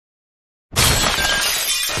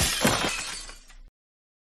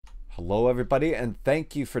Hello everybody, and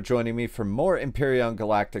thank you for joining me for more Empyrion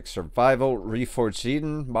Galactic Survival, Reforged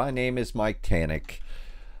Eden. My name is Miketanic.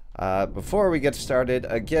 Before we get started,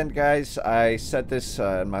 again guys, I said this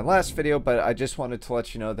in my last video, but I just wanted to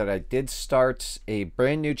let you know that I did start a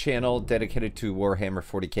brand new channel dedicated to Warhammer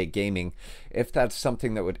 40k gaming. If that's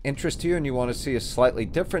something that would interest you and you want to see a slightly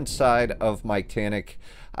different side of Miketanic,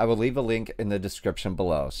 I will leave a link in the description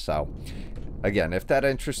below. So, again, if that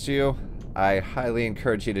interests you, I highly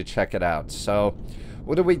encourage you to check it out. So,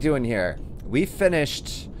 what are we doing here? We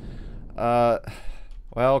finished,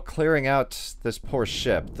 well, clearing out this poor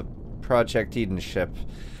ship, the Project Eden ship.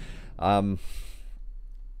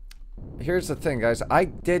 Here's the thing, guys. I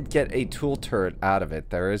did get a tool turret out of it.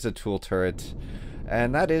 There is a tool turret,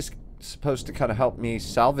 and that is supposed to kind of help me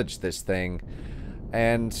salvage this thing.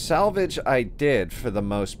 And salvage I did for the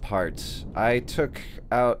most part. I took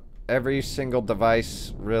out every single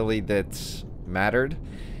device really that mattered,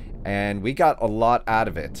 and we got a lot out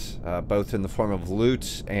of it, both in the form of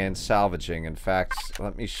loot and salvaging. In fact,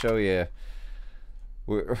 let me show you.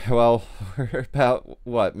 We're about,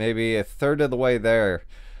 what, maybe a third of the way there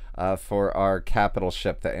for our capital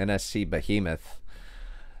ship, the NSC Behemoth.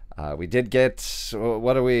 We did get,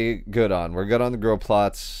 what are we good on? We're good on the grow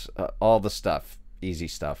plots, all the stuff, easy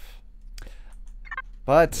stuff.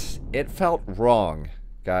 But it felt wrong,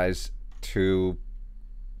 guys, to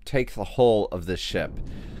take the whole of this ship.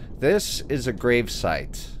 This is a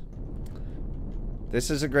gravesite.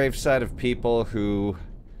 This is a gravesite of people who,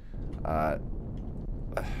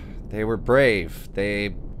 they were brave.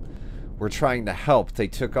 They were trying to help. They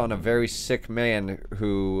took on a very sick man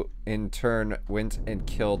who, in turn, went and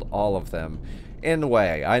killed all of them. In a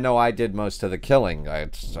way, I know I did most of the killing. I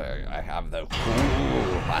have the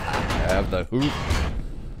I have the hoop.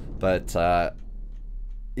 But,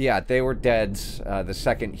 yeah, they were dead the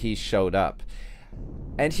second he showed up.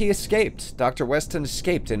 And he escaped. Dr. Westin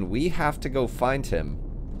escaped, and we have to go find him.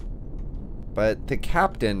 But the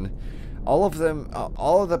captain, all of them,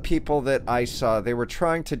 all of the people that I saw, they were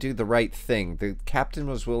trying to do the right thing. The captain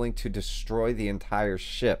was willing to destroy the entire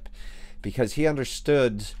ship because he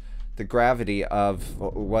understood the gravity of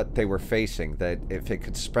what they were facing. That if it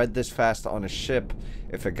could spread this fast on a ship,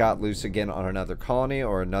 if it got loose again on another colony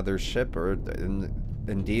or another ship, or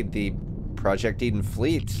indeed the Project Eden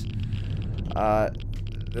fleet,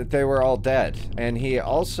 that they were all dead. And he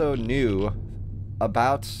also knew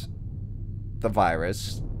about the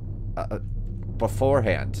virus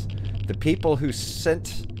beforehand. The people who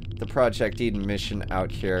sent the Project Eden mission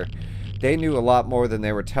out here, they knew a lot more than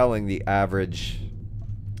they were telling the average,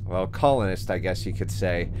 well, colonist, I guess you could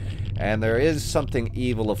say. And there is something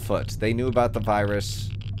evil afoot. They knew about the virus,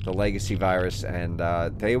 the legacy virus, and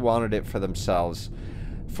they wanted it for themselves.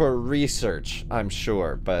 For research, I'm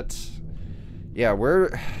sure. But yeah,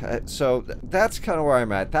 so that's kind of where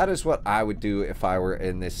I'm at. That is what I would do if I were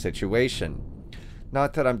in this situation.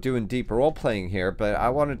 Not that I'm doing deep role-playing here, but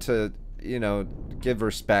I wanted to, you know, give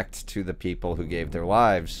respect to the people who gave their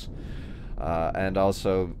lives. And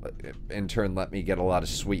also, in turn, let me get a lot of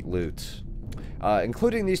sweet loot.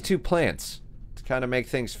 Including these two plants, to kind of make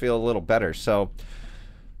things feel a little better. So,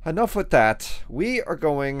 enough with that. We are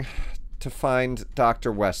going to find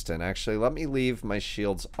Dr. Westin. Actually, let me leave my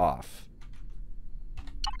shields off.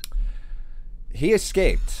 He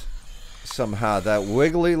escaped somehow. That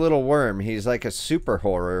wiggly little worm. He's like a super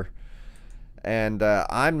horror. And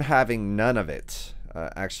I'm having none of it.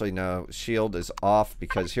 Actually, no. Shield is off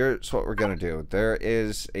because here's what we're going to do. There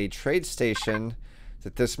is a trade station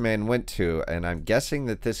that this man went to. And I'm guessing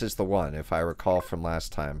that this is the one, if I recall from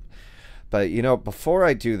last time. But, you know, before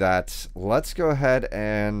I do that, let's go ahead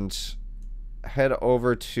and head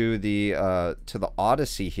over to the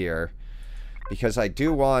Odyssey here, because I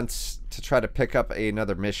do want to try to pick up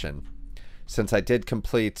another mission, since I did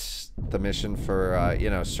complete the mission for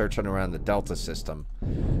you know, searching around the Delta system.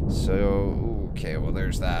 So okay, well,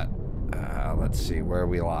 there's that. Let's see, where are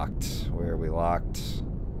we locked? Where are we locked?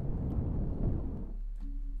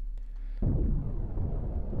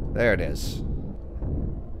 There it is.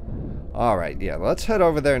 Alright, yeah, let's head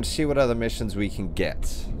over there and see what other missions we can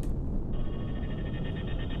get.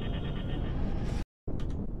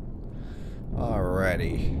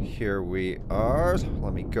 Alrighty, here we are.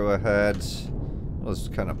 Let me go ahead. Let's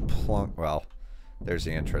kind of plunk. Well, there's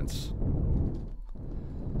the entrance.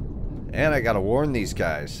 And I gotta warn these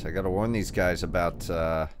guys. I gotta warn these guys about,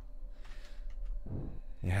 yeah,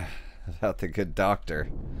 about the good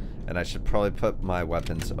doctor. And I should probably put my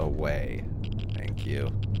weapons away. Thank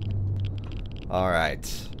you.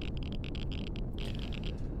 Alright.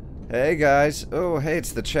 Hey guys. Oh, hey,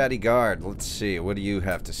 it's the chatty guard. Let's see. What do you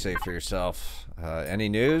have to say for yourself? Any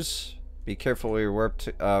news? Be careful where you warp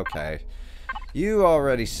to. Okay. You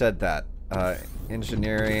already said that.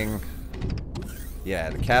 Engineering.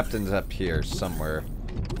 Yeah, the captain's up here somewhere.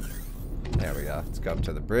 There we go. Let's go up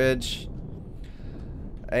to the bridge.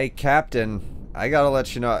 Hey, Captain. I gotta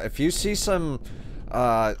let you know. If you see some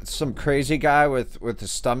crazy guy with a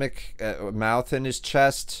stomach, mouth in his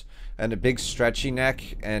chest, and a big stretchy neck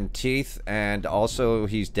and teeth, and also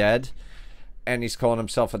he's dead, and he's calling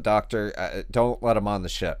himself a doctor, don't let him on the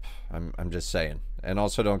ship. I'm just saying. And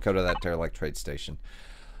also don't go to that derelict trade station.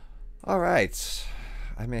 Alright.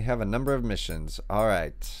 I may have a number of missions.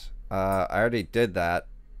 Alright. I already did that.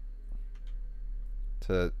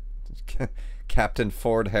 To Captain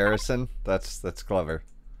Ford Harrison. That's clever.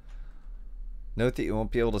 Note that you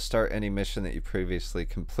won't be able to start any mission that you previously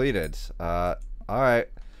completed. Alright.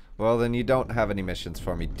 Well, then you don't have any missions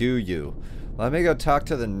for me, do you? Let me go talk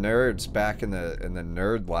to the nerds back in the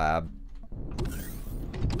nerd lab.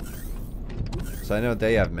 So I know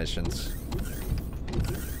they have missions.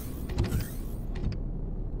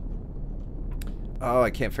 Oh,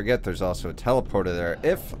 I can't forget there's also a teleporter there.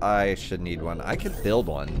 If I should need one, I could build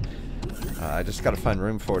one. I just gotta find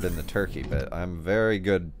room for it in the turkey, but I'm very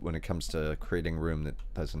good when it comes to creating room that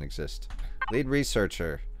doesn't exist. Lead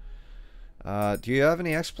researcher. Do you have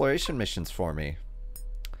any exploration missions for me?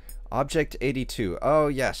 Object 82. Oh,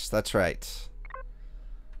 yes, that's right.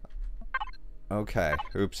 Okay,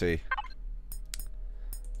 oopsie.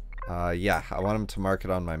 Yeah, I want him to mark it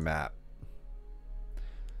on my map.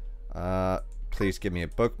 Please give me a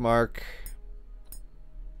bookmark.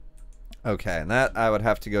 Okay, and that I would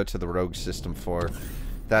have to go to the rogue system for.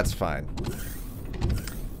 That's fine.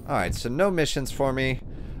 Alright, so no missions for me.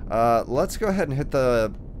 Let's go ahead and hit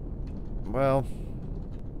the... Well...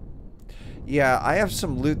 Yeah, I have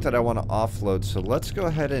some loot that I want to offload, so let's go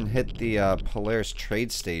ahead and hit the Polaris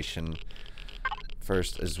trade station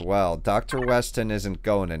first as well. Dr. Westin isn't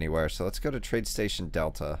going anywhere, so let's go to Trade Station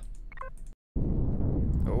Delta.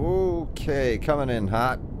 Okay, coming in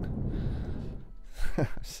hot.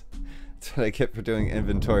 That's what I get for doing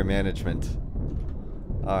inventory management.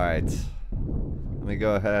 Alright. Let me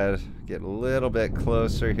go ahead, get a little bit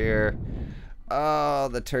closer here. Oh,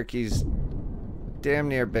 the turkey's damn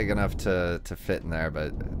near big enough to fit in there,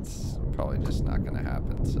 but it's probably just not gonna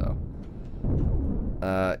happen, so.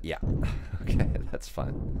 Yeah. Okay, that's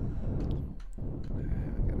fine.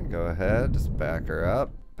 I'm gonna go ahead, just back her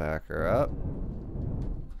up, back her up.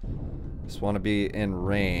 Just want to be in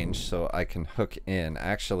range so I can hook in.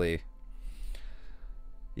 Actually,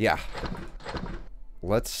 yeah.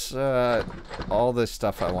 Let's, all this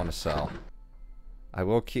stuff I want to sell. I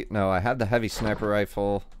will keep, no, I have the heavy sniper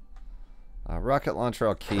rifle. Rocket launcher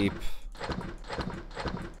I'll keep.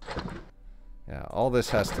 Yeah, all this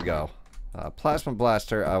has to go. Plasma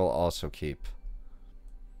blaster I will also keep.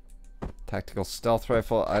 Tactical stealth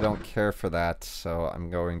rifle, I don't care for that, so I'm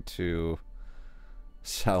going to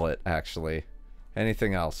sell it, actually.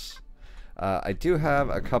 Anything else? I do have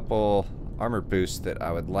a couple armor boosts that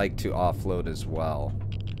I would like to offload as well.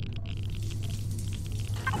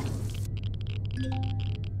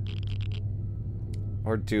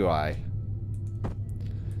 Or do I?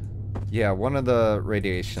 Yeah, one of the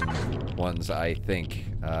radiation ones, I think.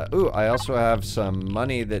 Ooh, I also have some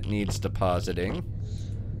money that needs depositing.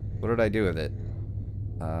 What did I do with it?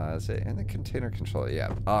 Is it in the container controller?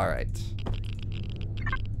 Yeah, alright.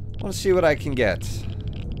 I want to see what I can get.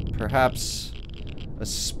 Perhaps a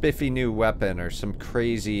spiffy new weapon or some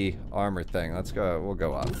crazy armor thing. Let's go, we'll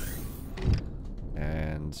go up.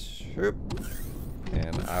 And, whoop.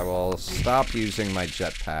 And I will stop using my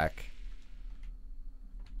jetpack.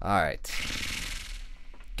 Alright.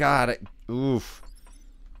 Got it. Oof.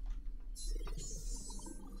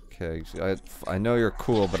 Okay, I know you're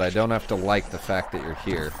cool, but I don't have to like the fact that you're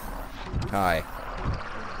here. Hi.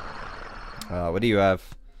 What do you have?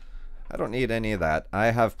 I don't need any of that. I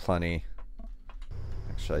have plenty.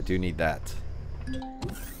 Actually, I do need that.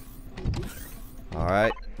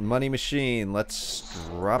 Alright, money machine. Let's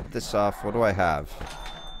drop this off. What do I have?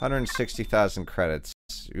 160,000 credits.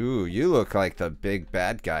 Ooh, you look like the big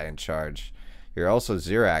bad guy in charge. You're also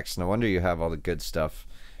Zirax. No wonder you have all the good stuff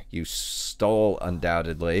you stole,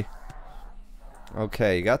 undoubtedly.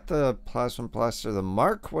 Okay, you got the plasma blaster, the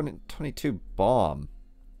Mark 122 bomb.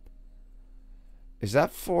 Is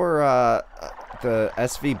that for the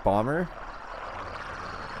SV bomber?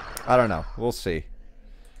 I don't know. We'll see.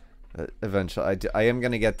 Eventually, I am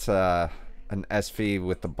gonna get an SV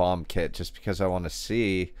with the bomb kit just because I want to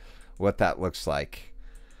see what that looks like.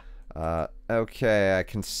 Okay, I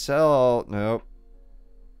can sell... Nope.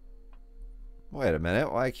 Wait a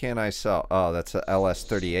minute, why can't I sell? Oh, that's a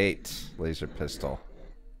LS-38 laser pistol.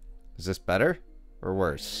 Is this better or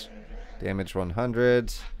worse? Damage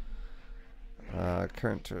 100.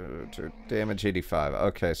 Current to damage 85.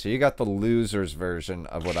 Okay, so you got the loser's version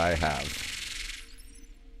of what I have.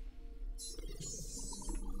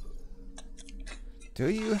 Do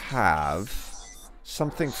you have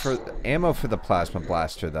something for ammo for the plasma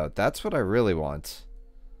blaster, though? That's what I really want.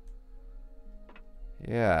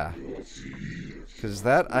 Yeah. Because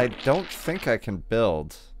that I don't think I can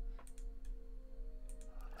build.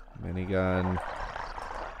 Minigun.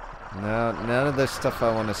 No, none of this stuff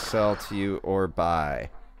I want to sell to you or buy.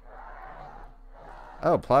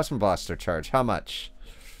 Oh, plasma blaster charge. How much?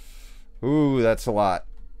 Ooh, that's a lot.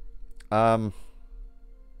 I'll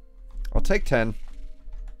take 10.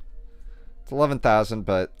 It's 11,000,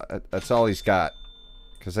 but that's all he's got.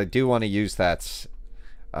 Because I do want to use that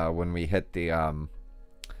when we hit the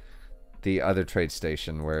other trade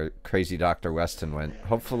station where crazy Dr. Westin went.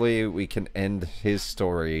 Hopefully we can end his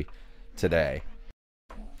story today.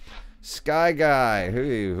 Sky Guy,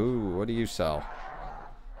 what do you sell?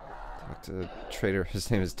 Talk to the trader. His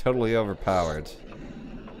name is totally overpowered.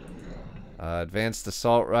 Advanced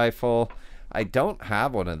assault rifle. I don't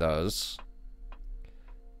have one of those.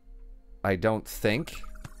 I don't think.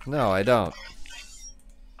 No, I don't.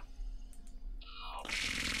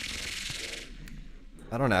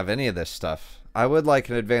 I don't have any of this stuff. I would like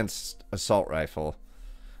an advanced assault rifle.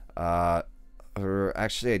 Or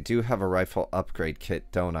actually, I do have a rifle upgrade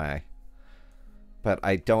kit, don't I? But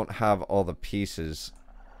I don't have all the pieces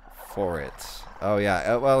for it. Oh,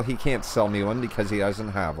 yeah. Well, he can't sell me one because he doesn't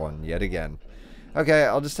have one yet again. Okay,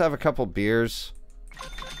 I'll just have a couple beers.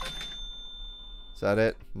 Is that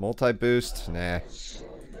it? Multi-boost? Nah.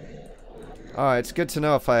 Alright, it's good to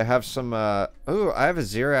know if I have some, ooh, I have a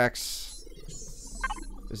Zirax.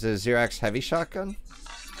 Is it a Zirax heavy shotgun?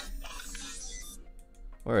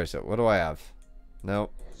 Where is it? What do I have?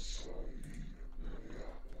 Nope.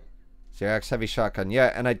 Zirax heavy shotgun.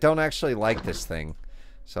 Yeah, and I don't actually like this thing.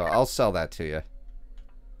 So I'll sell that to you.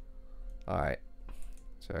 Alright.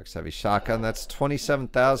 Zirax heavy shotgun. That's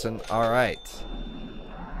 27,000. Alright.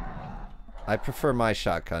 I prefer my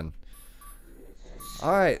shotgun.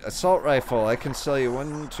 Alright, assault rifle. I can sell you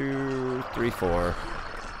 1, 2, 3, 4.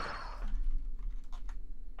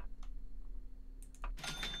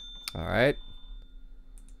 Alright.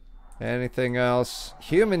 Anything else?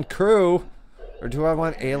 Human crew? Or do I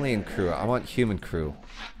want alien crew? I want human crew.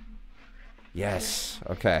 Yes.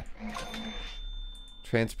 Okay.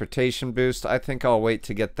 Transportation boost. I think I'll wait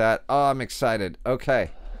to get that. Oh, I'm excited. Okay.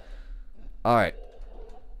 Alright.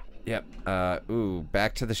 Yep. Ooh,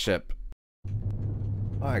 back to the ship.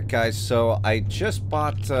 Alright, guys. So, I just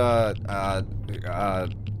bought,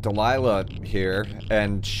 Delilah here.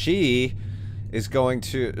 And she is going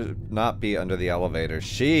to not be under the elevator.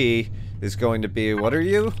 She is going to be... What are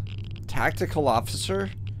you? Tactical officer?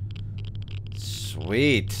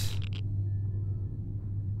 Sweet.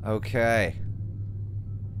 Okay.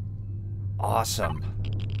 Awesome.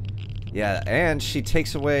 Yeah, and she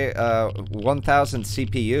takes away 1,000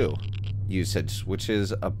 CPU usage, which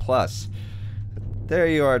is a plus. There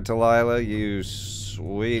you are, Delilah, you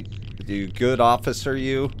sweet, you good officer,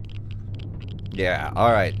 you. Yeah,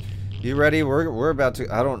 alright. You ready? We're about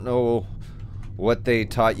to... I don't know what they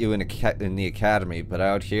taught you in the academy, but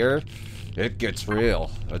out here, it gets real.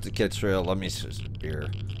 It gets real. Let me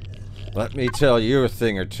tell you a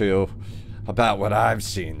thing or two about what I've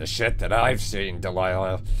seen, the shit that I've seen,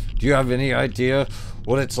 Delilah. Do you have any idea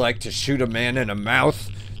what it's like to shoot a man in the mouth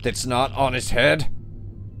that's not on his head?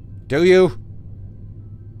 Do you?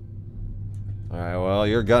 Alright, well,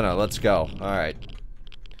 you're gonna. Let's go. Alright.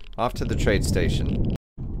 Off to the trade station.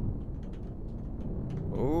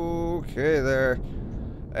 Okay there.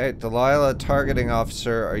 Hey, Delilah, targeting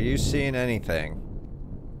officer, are you seeing anything?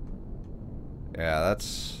 Yeah,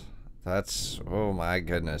 that's, oh my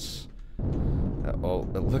goodness. Oh,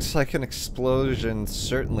 it looks like an explosion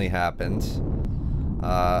certainly happened.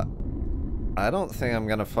 I don't think I'm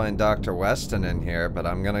gonna find Dr. Westin in here, but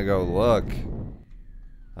I'm gonna go look.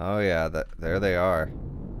 Oh yeah, there they are.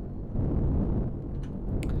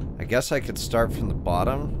 I guess I could start from the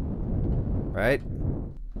bottom, right?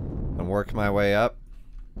 And work my way up.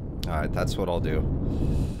 Alright, that's what I'll do.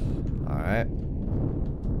 Alright.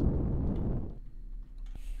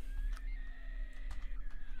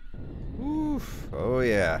 Oof. Oh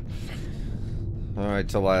yeah. Alright,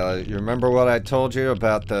 Delilah, you remember what I told you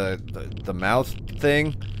about the mouth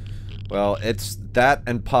thing? Well, it's that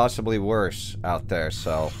and possibly worse out there,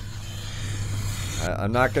 so...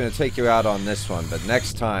 I'm not going to take you out on this one, but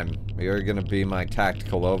next time, You're gonna be my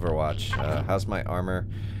tactical overwatch. How's my armor?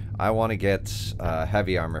 I want to get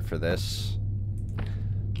heavy armor for this.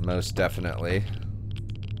 Most definitely.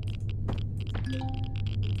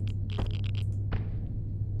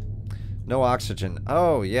 No oxygen.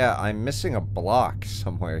 Oh, yeah, I'm missing a block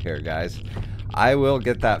somewhere here, guys. I will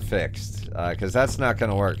get that fixed, because that's not going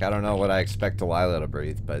to work. I don't know what I expect Delilah to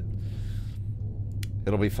breathe, but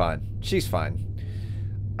it'll be fine. She's fine.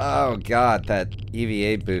 Oh, God, that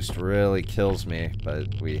EVA boost really kills me,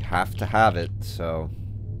 but we have to have it, so...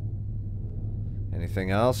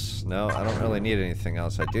 Anything else? No, I don't really need anything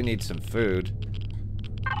else. I do need some food,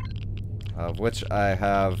 of which I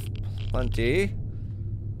have plenty.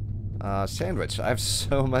 Sandwich. I have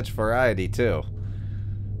so much variety, too.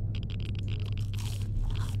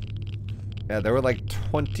 Yeah, there were like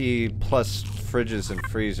 20 plus fridges and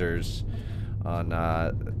freezers on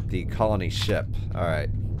the colony ship. Alright.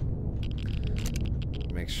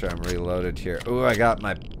 Make sure I'm reloaded here. Ooh, I got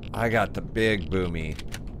the big boomy.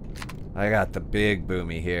 I got the big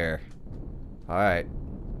boomy here. Alright.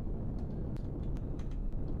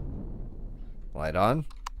 Light on?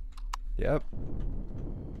 Yep.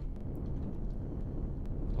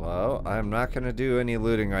 Hello? I'm not gonna do any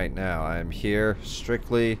looting right now. I'm here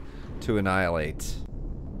strictly to annihilate.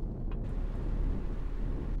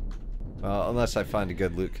 Well, unless I find a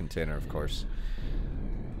good loot container, of course.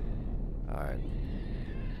 Alright.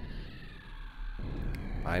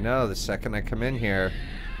 I know, the second I come in here,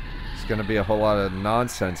 there's gonna be a whole lot of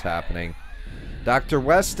nonsense happening. Dr.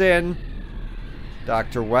 Westin!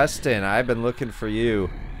 Dr. Westin, I've been looking for you.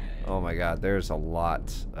 Oh my god, there's a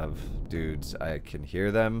lot of dudes. I can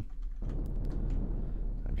hear them.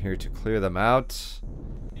 I'm here to clear them out.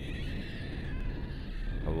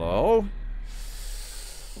 Hello?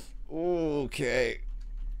 Okay.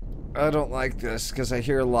 I don't like this because I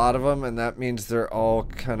hear a lot of them, and that means they're all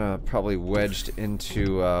kind of probably wedged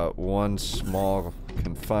into one small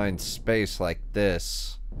confined space like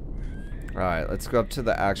this. Alright, let's go up to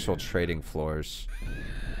the actual trading floors.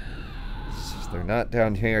 They're not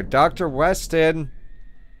down here. Dr. Westin!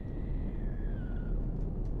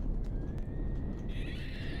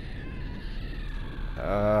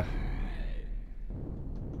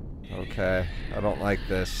 Okay. I don't like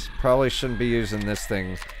this. Probably shouldn't be using this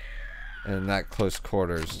thing in that close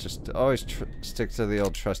quarters. Just always stick to the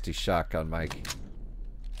old trusty shotgun, Mike.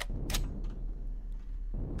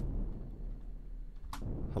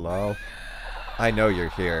 Hello? I know you're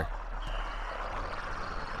here.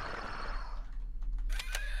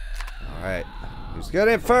 Alright. Who's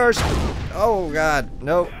getting it first? Oh, God.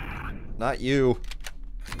 Nope. Not you.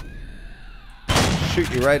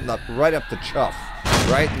 Shoot you right up the chuff.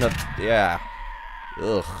 Right in the... Yeah.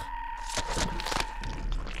 Ugh.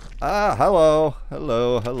 Ah, hello.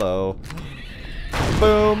 Hello, hello.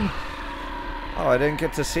 Boom. Oh, I didn't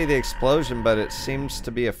get to see the explosion, but it seems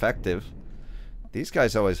to be effective. These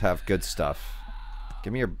guys always have good stuff.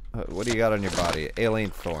 Give me your... what do you got on your body?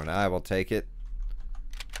 Alien thorn. I will take it.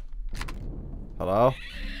 Hello?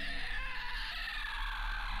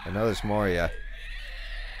 I know there's more of ya.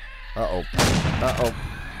 Uh-oh. Uh-oh.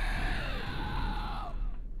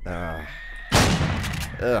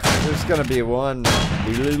 Ugh, there's gonna be one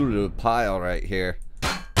pile right here.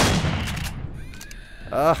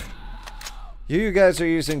 Ugh. You guys are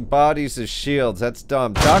using bodies as shields. That's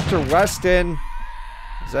dumb. Dr. Westin!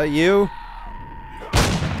 Is that you?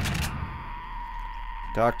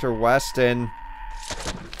 Dr. Westin.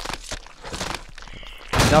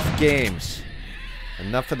 Enough games.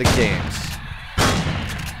 Enough of the games.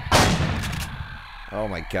 Oh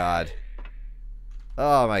my god.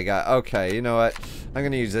 Oh my god. Okay, you know what? I'm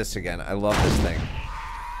gonna use this again. I love this thing.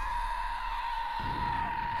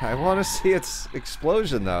 I want to see its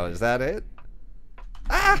explosion, though. Is that it?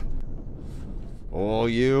 Ah! Oh,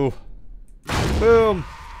 you. Boom.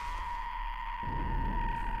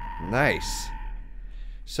 Nice.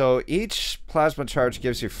 So each plasma charge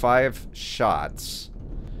gives you 5 shots.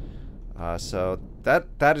 So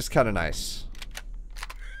that is kind of nice.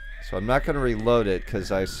 So I'm not going to reload it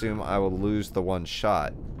because I assume I will lose the 1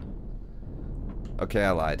 shot. Okay,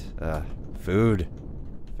 I lied. Food.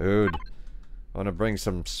 Food. I want to bring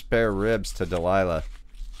some spare ribs to Delilah.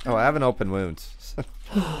 Oh, I have an open wound.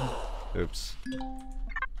 Oops.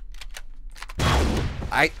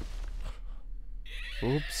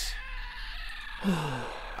 Oops.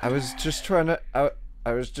 I was just trying to...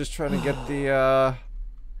 I was just trying to get the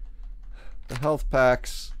health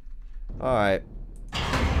packs. Alright.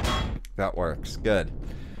 That works. Good.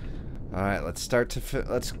 Alright, let's start to...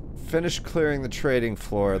 let's finish clearing the trading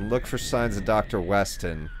floor and look for signs of Dr.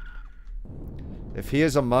 Westin. If he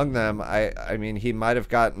is among them, I mean, he might have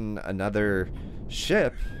gotten another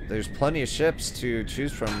ship. There's plenty of ships to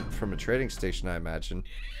choose from a trading station, I imagine.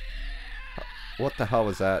 What the hell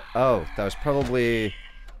was that? Oh, that was probably...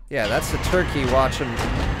 Yeah, that's the turkey watching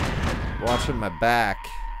my back.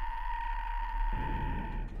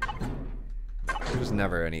 There's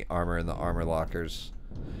never any armor in the armor lockers.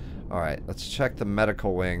 Alright, let's check the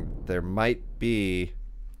medical wing. There might be...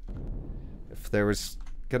 If there was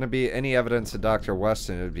gonna be any evidence of Dr.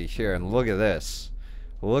 Westin, it would be here. And look at this.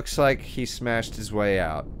 Looks like he smashed his way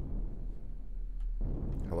out.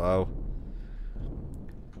 Hello?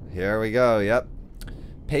 Here we go, yep.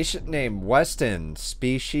 Patient name Westin,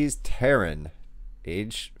 species Terran.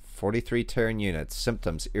 Age 43 Terran units.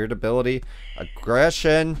 Symptoms irritability,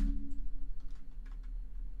 aggression.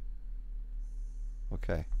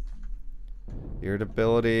 Okay.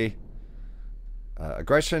 Irritability,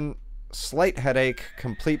 aggression, slight headache,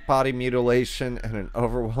 complete body mutilation, and an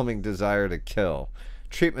overwhelming desire to kill.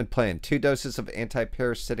 Treatment plan: 2 doses of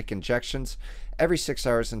anti-parasitic injections every 6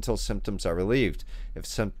 hours until symptoms are relieved. If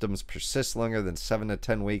symptoms persist longer than 7 to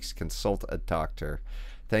 10 weeks, consult a doctor.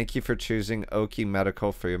 Thank you for choosing Oki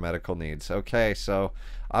Medical for your medical needs. Okay, so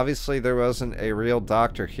obviously there wasn't a real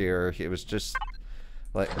doctor here. It was just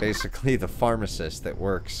like basically the pharmacist that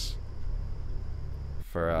works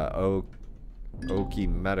for Oki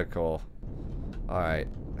Medical. Alright,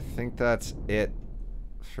 I think that's it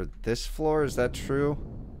for this floor. Is that true?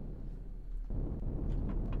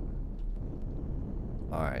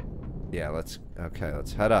 Alright. Yeah, let's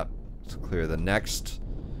head up. Let's clear the next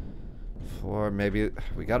floor. Maybe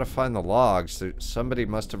we gotta find the logs. Somebody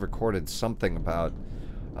must have recorded something about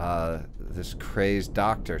this crazed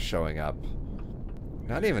doctor showing up.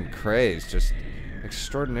 Not even crazed, just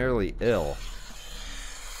extraordinarily ill.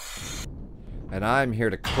 And I'm here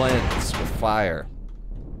to cleanse with fire.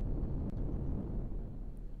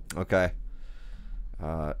 Okay.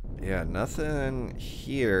 Yeah, nothing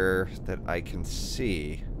here that I can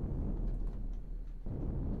see.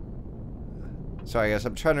 So I guess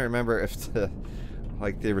I'm trying to remember if the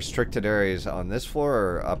restricted area is on this floor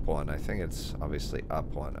or up one. I think it's obviously up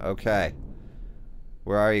one. Okay.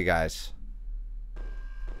 Where are you guys?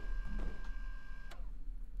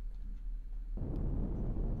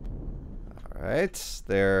 Alright,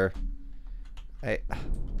 there. Hey.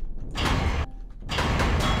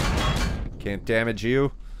 Can't damage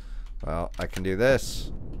you. Well, I can do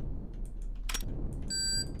this.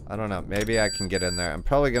 I don't know. Maybe I can get in there. I'm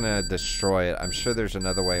probably gonna destroy it. I'm sure there's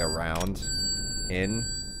another way around. In.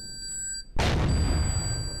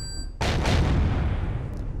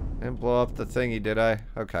 Didn't blow up the thingy, did I?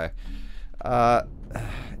 Okay.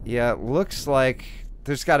 Yeah, it looks like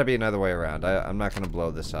there's got to be another way around. I'm not gonna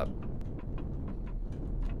blow this up.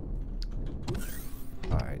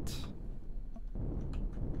 Alright.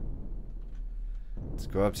 Let's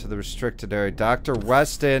go up to the restricted area. Dr.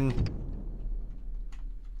 Westin.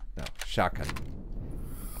 No, shotgun.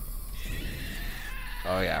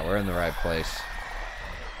 Oh yeah, we're in the right place.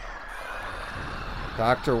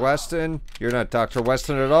 Dr. Westin? You're not Dr.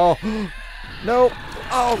 Westin at all. No.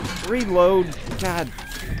 Oh, reload. God.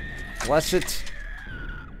 Bless it.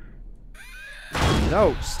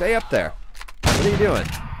 No, stay up there. What are you doing?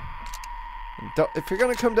 If you're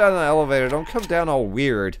gonna come down the elevator, don't come down all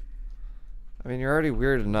weird. I mean, you're already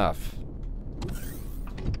weird enough.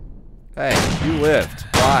 Hey, you lived.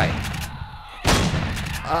 Why?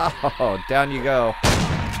 Oh, down you go.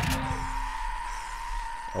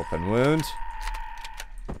 Open wound.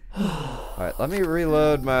 Alright, let me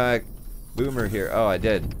reload my boomer here. Oh, I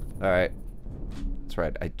did. Alright. That's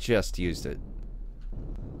right, I just used it.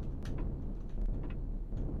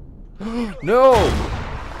 No!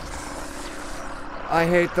 I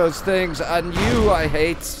hate those things. And you, I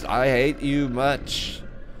hate you much.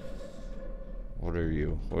 What are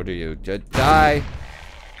you? What are you? Just die.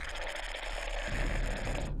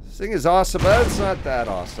 This thing is awesome, but it's not that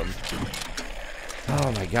awesome.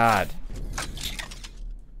 Oh my god.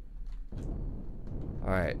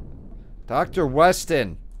 Alright. Dr.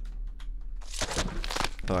 Westin.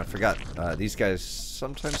 Oh, I forgot. These guys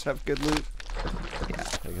sometimes have good loot. Yeah,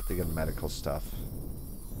 they get the good medical stuff.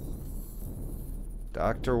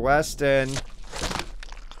 Dr. Westin.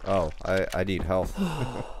 Oh, I need health.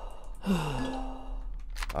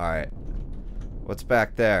 Alright. What's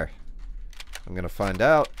back there? I'm gonna find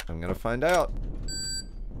out. I'm gonna find out.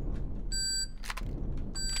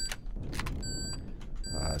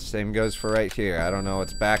 Same goes for right here. I don't know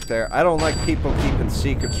what's back there. I don't like people keeping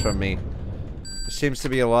secrets from me. There seems to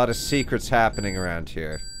be a lot of secrets happening around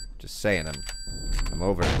here. Just saying, I'm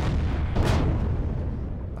over it.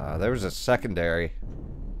 There was a secondary.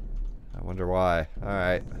 I wonder why.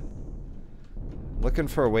 Alright. Looking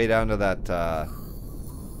for a way down to that,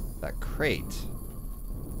 that crate.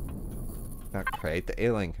 Not crate, the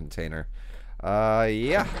alien container.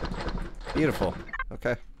 Yeah. Beautiful.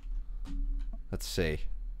 Okay. Let's see.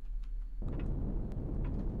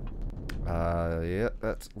 Yeah,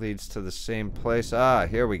 that leads to the same place. Ah,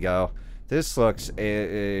 here we go. This looks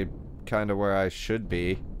kind of where I should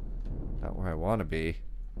be. Not where I want to be.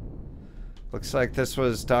 Looks like this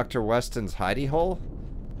was Dr. Westin's hidey hole?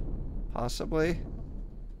 Possibly?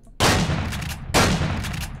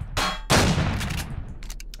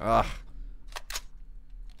 Ugh.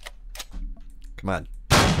 Come on.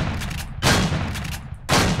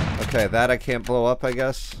 Okay, that I can't blow up, I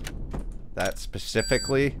guess. That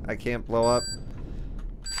specifically, I can't blow up.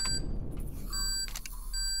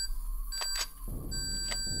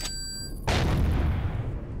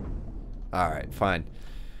 Alright, fine.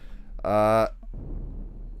 Alright.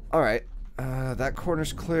 That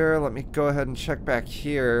corner's clear. Let me go ahead and check back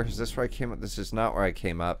here. Is this where I came up? This is not where I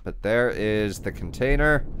came up, but there is the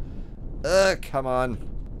container. Come on.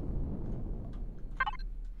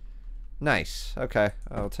 Nice. Okay.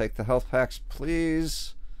 I'll take the health packs,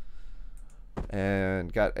 please.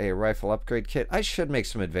 And got a rifle upgrade kit. I should make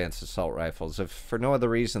some advanced assault rifles, if for no other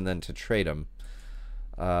reason than to trade them.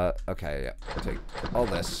 Okay, yeah. I'll take all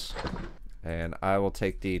this. And I will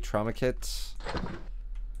take the trauma kit.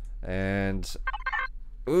 And...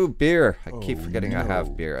 ooh, beer! I keep forgetting I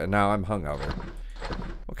have beer. And now I'm hungover.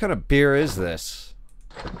 What kind of beer is this?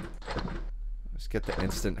 Let's get the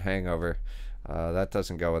instant hangover. That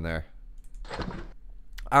doesn't go in there.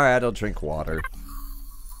 Alright, I'll drink water.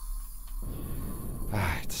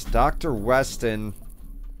 It's Dr. Westin.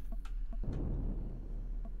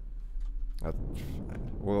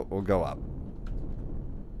 We'll go up.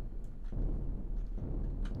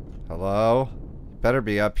 Hello? Better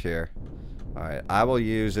be up here. Alright, I will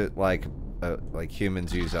use it like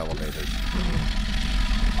humans use elevators.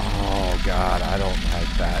 Oh god, I don't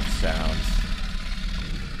like that sound.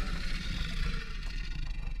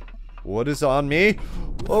 What is on me?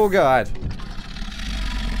 Oh god.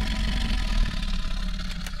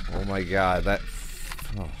 Oh my god, that...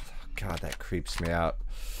 oh god, that creeps me out.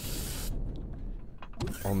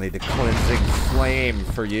 Only the cleansing flame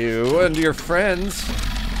for you and your friends.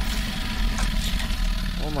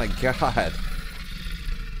 Oh my god.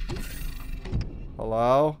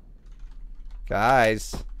 Hello?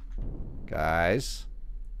 Guys. Guys.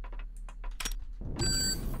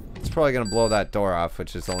 It's probably gonna blow that door off,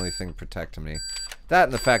 which is the only thing protecting me. That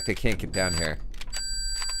and the fact they can't get down here.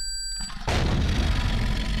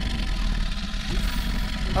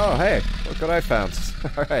 Oh, hey, look what I found.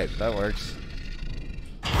 Alright, that works.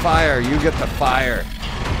 Fire, you get the fire.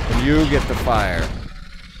 And you get the fire.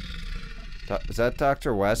 Is that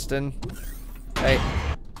Dr. Westin? Hey.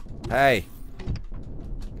 Hey.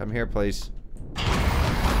 Come here, please.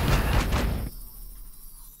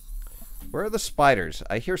 Where are the spiders?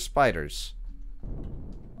 I hear spiders.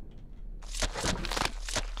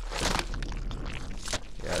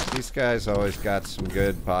 Yeah, these guys always got some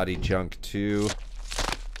good body junk, too.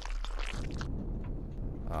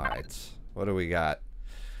 Alright. What do we got?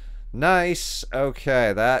 Nice.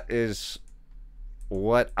 Okay, that is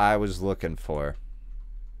what I was looking for.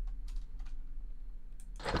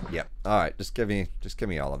 Yep. Alright, just give me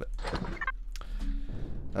all of it.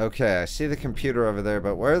 Okay, I see the computer over there,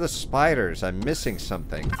 but where are the spiders? I'm missing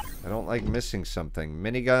something. I don't like missing something.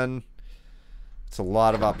 Minigun. It's a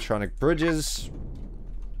lot of optronic bridges.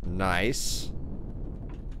 Nice.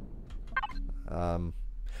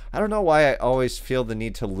 I don't know why I always feel the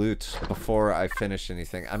need to loot before I finish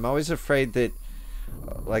anything. I'm always afraid that,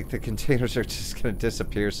 like, the containers are just gonna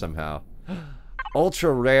disappear somehow.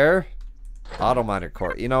 Ultra rare. Auto miner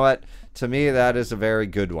core. You know what? To me, that is a very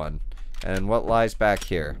good one. And what lies back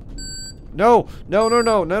here? No! No, no,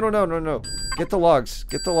 no, no, no, no, no, no. Get the logs.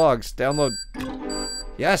 Get the logs. Download.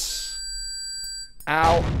 Yes!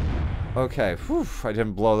 Ow! Okay. Whew. I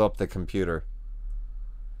didn't blow up the computer.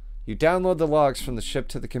 You download the logs from the ship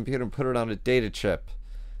to the computer and put it on a data chip.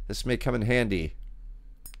 This may come in handy.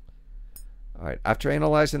 Alright. After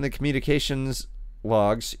analyzing the communications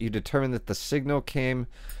logs, you determine that the signal came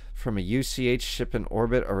from a UCH ship in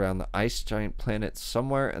orbit around the ice giant planet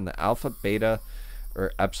somewhere in the Alpha, Beta,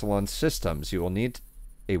 or Epsilon systems. You will need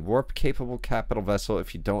a warp-capable capital vessel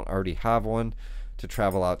if you don't already have one to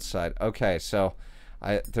travel outside. Okay, so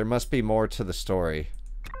there must be more to the story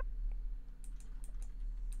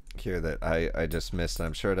here that I just missed, and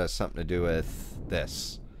I'm sure it has something to do with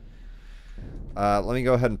this. Let me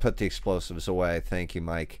go ahead and put the explosives away. Thank you,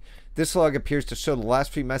 Mike. This log appears to show the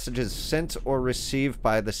last few messages sent or received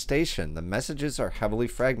by the station. The messages are heavily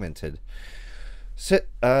fragmented.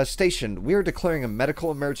 Station, we are declaring a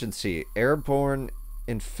medical emergency. Airborne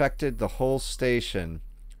infected the whole station.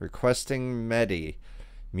 Requesting Medi.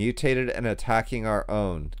 Mutated and attacking our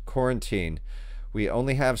own. Quarantine. We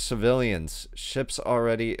only have civilians. Ships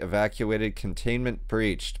already evacuated. Containment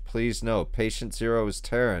breached. Please no. Patient 0 is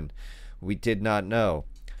Terran. We did not know.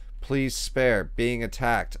 Please spare. Being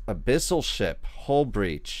attacked. Abyssal ship. Hull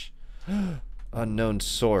breach. Unknown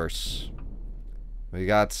source. We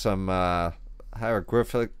got some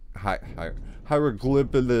hieroglyphic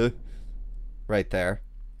right there.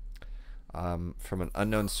 From an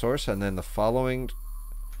unknown source, and then the following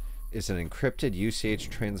is an encrypted UCH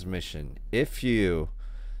transmission. If you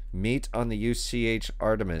meet on the UCH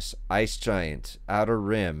Artemis, Ice Giant, Outer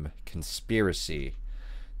Rim, Conspiracy.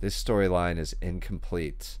 This storyline is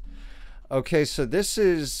incomplete. Okay, so this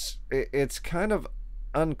is, it's kind of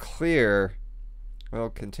unclear. Well,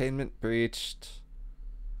 containment breached.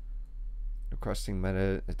 Requesting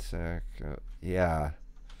meta attack. Yeah.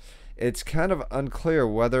 It's kind of unclear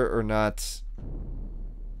whether or not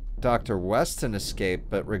Dr. Westin escaped,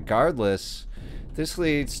 but regardless, this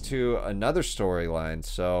leads to another storyline.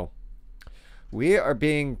 So we are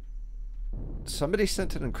being, somebody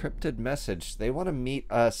sent an encrypted message. They want to meet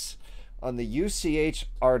us on the UCH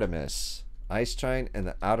Artemis, Ice Giant, and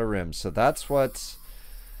the Outer Rim. So that's what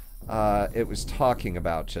it was talking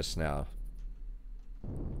about just now.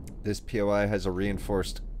 This POI has a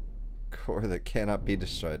reinforced core that cannot be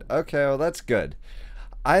destroyed. Okay, well that's good.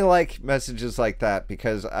 I like messages like that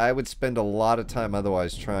because I would spend a lot of time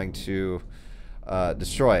otherwise trying to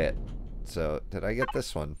destroy it. So, did I get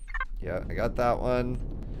this one? Yeah, I got that one.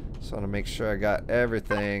 Just want to make sure I got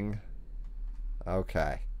everything.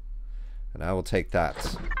 Okay. And I will take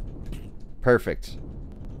that. Perfect.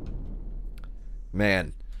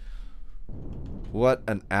 Man. What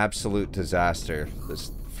an absolute disaster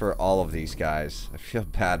this for all of these guys. I feel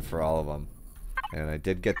bad for all of them. And I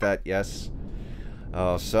did get that, yes.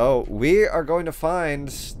 Oh, so we are going to find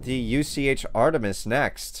the UCH Artemis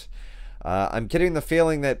next. I'm getting the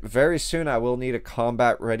feeling that very soon I will need a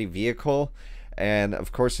combat-ready vehicle. And,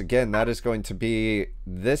 of course, again, that is going to be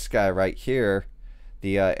this guy right here,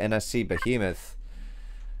 the NSC Behemoth.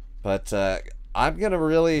 But I'm going to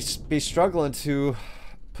really be struggling to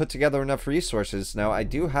put together enough resources. Now, I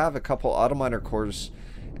do have a couple autominer cores,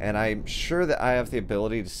 and I'm sure that I have the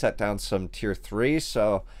ability to set down some tier 3,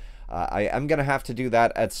 so I am going to have to do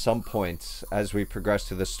that at some point as we progress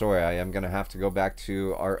through the story. I am going to have to go back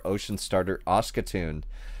to our ocean starter Oskatoon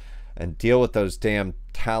and deal with those damn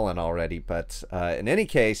Talon already. But in any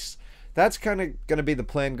case, that's kind of going to be the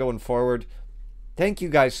plan going forward. Thank you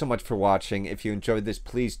guys so much for watching. If you enjoyed this,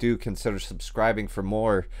 please do consider subscribing for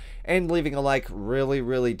more. And leaving a like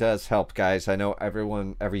really does help, guys. I know every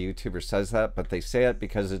YouTuber says that, but they say it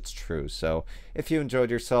because it's true. So if you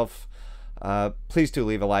enjoyed yourself, please do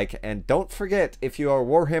leave a like. And don't forget, if you are a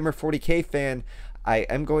Warhammer 40k fan, I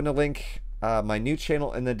am going to link my new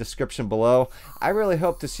channel in the description below. I really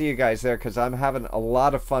hope to see you guys there because I'm having a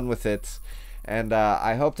lot of fun with it. And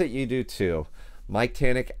I hope that you do too.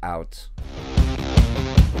 Miketanic out.